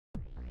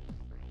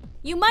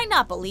You might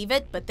not believe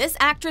it, but this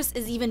actress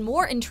is even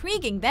more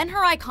intriguing than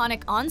her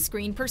iconic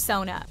on-screen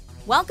persona.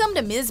 Welcome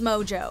to Ms.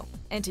 Mojo,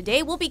 and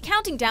today we'll be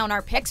counting down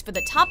our picks for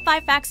the top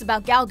 5 facts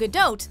about Gal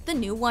Gadot, the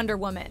new Wonder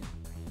Woman.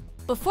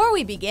 Before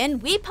we begin,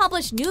 we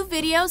publish new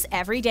videos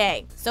every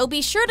day, so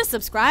be sure to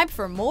subscribe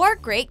for more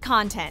great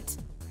content.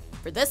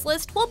 For this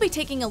list, we'll be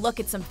taking a look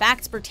at some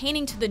facts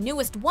pertaining to the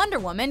newest Wonder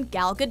Woman,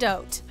 Gal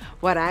Gadot.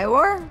 What I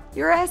wore,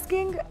 you're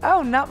asking?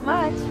 Oh, not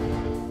much.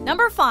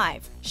 Number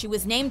 5. She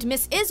was named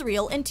Miss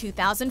Israel in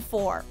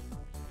 2004.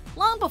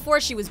 Long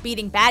before she was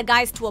beating bad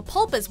guys to a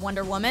pulp as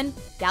Wonder Woman,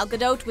 Gal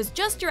Gadot was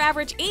just your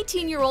average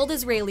 18-year-old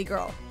Israeli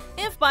girl.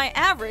 If by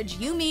average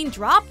you mean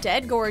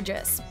drop-dead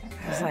gorgeous.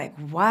 I was like,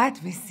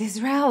 what? Miss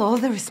Israel? All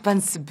the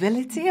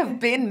responsibility of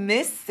being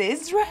Miss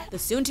Israel? The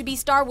soon-to-be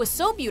star was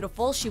so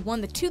beautiful, she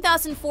won the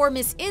 2004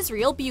 Miss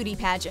Israel beauty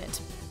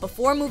pageant,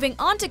 before moving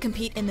on to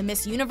compete in the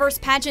Miss Universe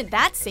pageant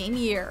that same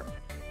year.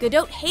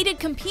 Gadot hated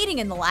competing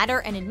in the latter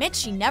and admits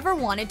she never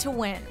wanted to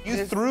win.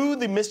 You threw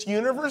the Miss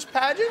Universe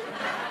pageant?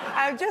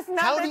 I'm just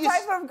not the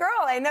type of girl.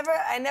 I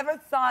never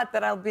thought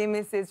that I'll be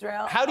Miss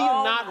Israel. How do you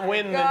not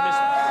win the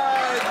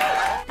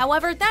Miss?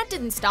 However, that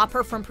didn't stop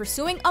her from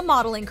pursuing a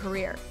modeling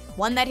career,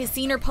 one that has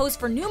seen her pose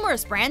for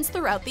numerous brands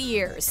throughout the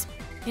years.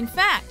 In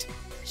fact,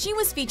 she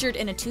was featured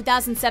in a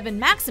 2007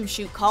 Maxim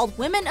shoot called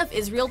Women of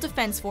Israel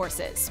Defense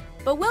Forces.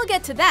 But we'll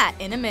get to that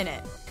in a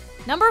minute.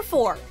 Number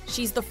 4.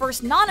 She's the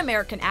first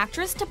non-American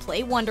actress to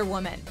play Wonder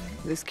Woman.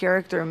 This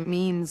character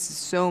means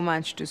so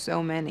much to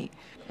so many,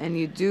 and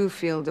you do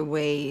feel the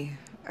weight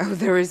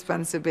of the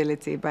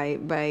responsibility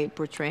by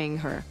portraying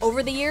her.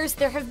 Over the years,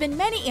 there have been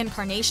many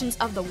incarnations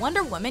of the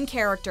Wonder Woman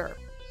character.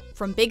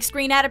 From big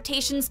screen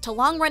adaptations to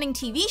long-running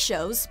TV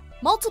shows,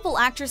 multiple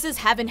actresses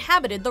have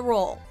inhabited the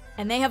role.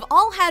 And they have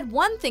all had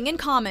one thing in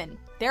common: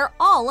 they're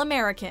all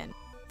American.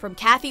 From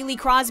Kathy Lee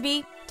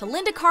Crosby, to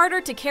Linda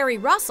Carter, to Kerry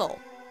Russell,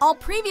 all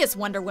previous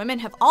Wonder Women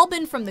have all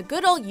been from the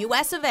good old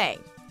US of A.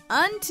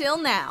 Until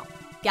now.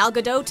 Gal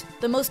Gadot,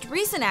 the most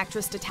recent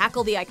actress to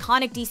tackle the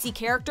iconic DC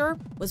character,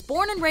 was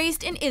born and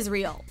raised in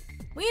Israel.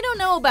 We don't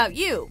know about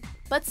you,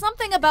 but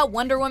something about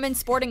Wonder Woman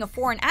sporting a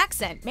foreign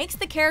accent makes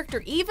the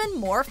character even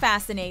more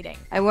fascinating.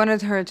 I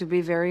wanted her to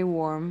be very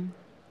warm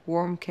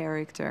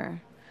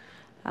character,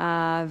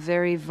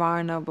 very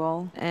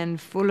vulnerable, and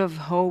full of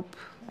hope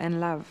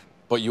and love.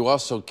 But you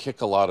also kick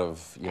a lot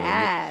of,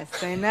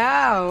 Yes, I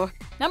know.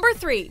 Number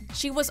 3.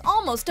 She was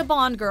almost a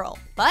Bond girl,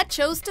 but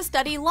chose to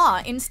study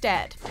law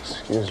instead.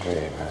 Excuse me,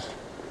 miss.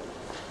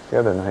 The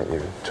other night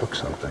you took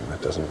something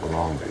that doesn't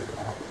belong to you.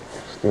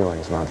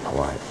 Stealing's not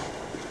polite.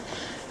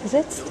 Is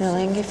it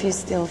stealing if you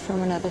steal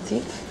from another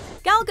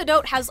thief? Gal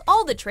Gadot has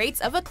all the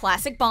traits of a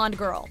classic Bond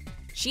girl.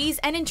 She's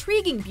an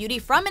intriguing beauty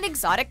from an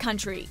exotic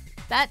country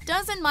that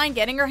doesn't mind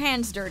getting her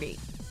hands dirty.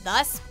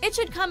 Thus, it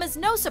should come as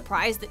no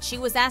surprise that she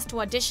was asked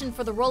to audition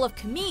for the role of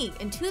Camille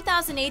in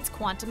 2008's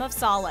Quantum of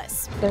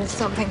Solace. There's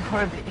something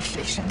horribly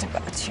efficient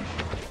about you.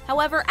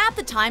 However, at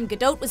the time,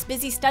 Gadot was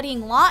busy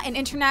studying law and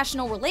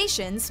international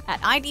relations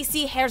at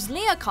IDC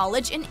Herzliya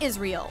College in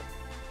Israel.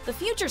 The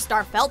future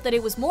star felt that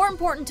it was more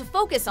important to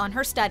focus on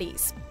her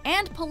studies,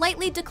 and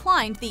politely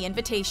declined the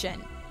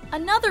invitation.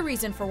 Another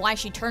reason for why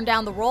she turned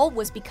down the role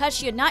was because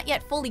she had not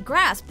yet fully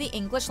grasped the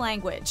English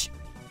language.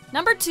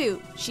 Number 2.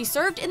 She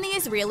served in the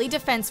Israeli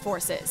Defense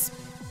Forces.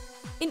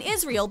 In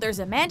Israel, there's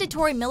a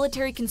mandatory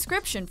military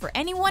conscription for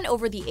anyone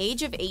over the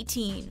age of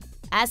 18.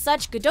 As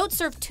such, Gadot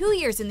served 2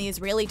 years in the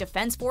Israeli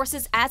Defense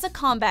Forces as a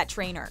combat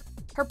trainer.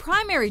 Her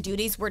primary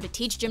duties were to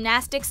teach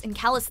gymnastics and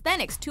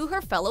calisthenics to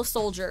her fellow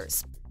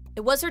soldiers.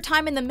 It was her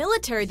time in the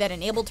military that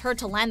enabled her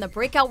to land the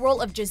breakout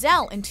role of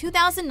Giselle in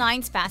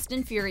 2009's Fast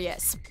and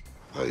Furious.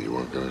 Thought you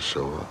weren't gonna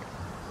show up.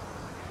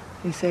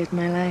 You saved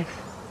my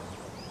life.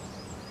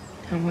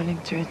 I'm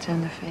willing to return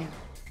the favor.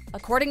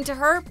 According to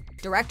her,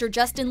 director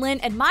Justin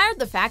Lin admired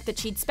the fact that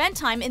she'd spent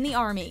time in the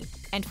army,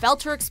 and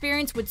felt her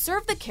experience would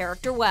serve the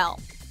character well.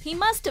 He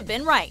must have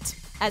been right,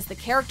 as the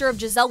character of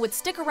Giselle would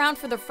stick around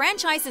for the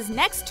franchise's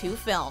next 2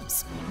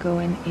 films.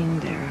 Going in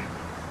there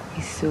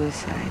is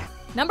suicide.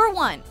 Number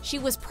 1. She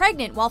was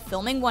pregnant while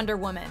filming Wonder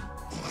Woman.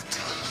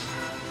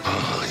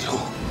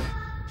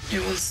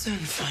 You will soon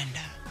find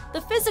out. The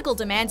physical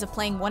demands of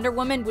playing Wonder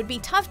Woman would be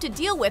tough to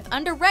deal with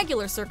under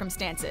regular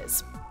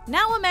circumstances.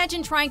 Now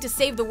imagine trying to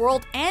save the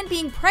world and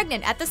being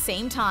pregnant at the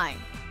same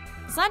time.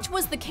 Such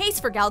was the case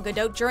for Gal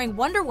Gadot during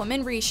Wonder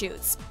Woman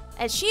reshoots,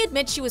 as she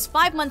admits she was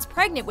 5 months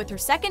pregnant with her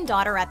second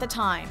daughter at the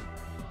time.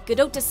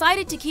 Gadot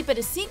decided to keep it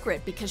a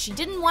secret because she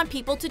didn't want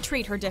people to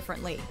treat her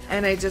differently.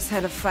 And I just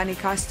had a funny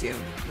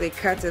costume. They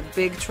cut a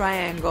big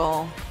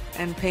triangle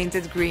and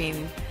painted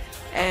green.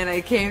 And I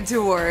came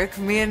to work,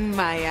 me and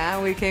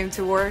Maya, we came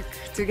to work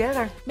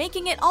together.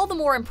 Making it all the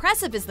more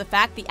impressive is the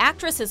fact the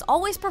actress has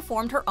always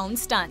performed her own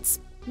stunts,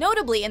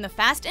 notably in the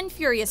Fast and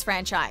Furious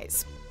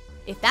franchise.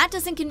 If that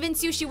doesn't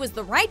convince you she was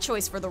the right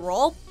choice for the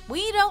role,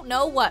 we don't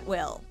know what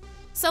will.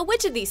 So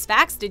which of these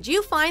facts did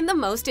you find the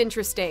most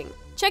interesting?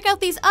 Check out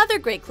these other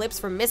great clips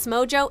from Ms.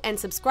 Mojo and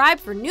subscribe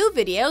for new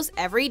videos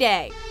every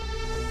day.